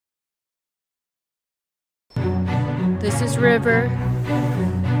This is River.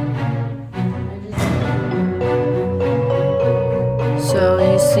 So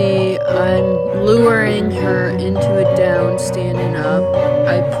you see I'm luring her into a down standing up.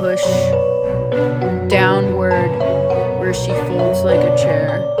 I push downward where she folds like a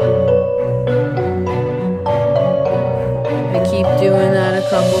chair. I keep doing that a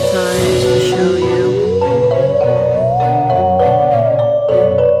couple times to show you.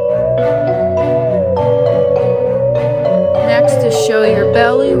 Next is show your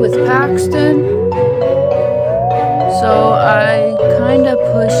belly with Paxton. So I kind of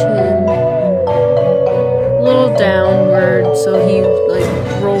push him a little downward so he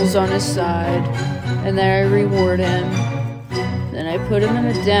like rolls on his side, and then I reward him. Then I put him in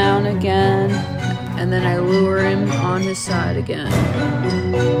a down again, and then I lure him on his side again.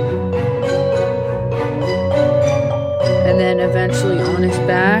 And then eventually on his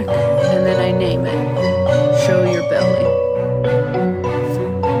back, and then I name it, show your belly.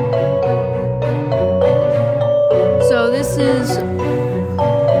 So this is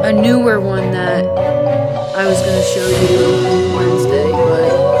a newer one that I was going to show you Wednesday, but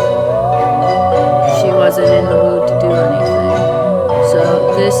she wasn't in the mood to do anything.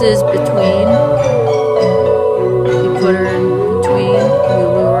 So this is between. You put her in between, you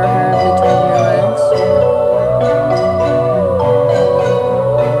lure her between your legs,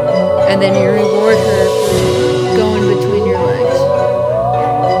 and then you reward her for going between your legs.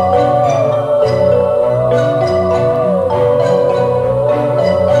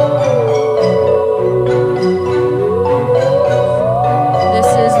 This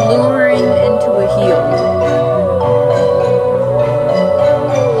is luring into a heel.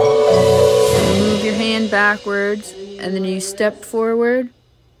 You move your hand backwards, and then you step forward,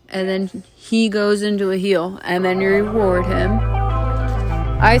 and then he goes into a heel, and then you reward him.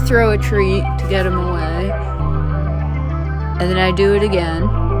 I throw a treat to get him away, and then I do it again.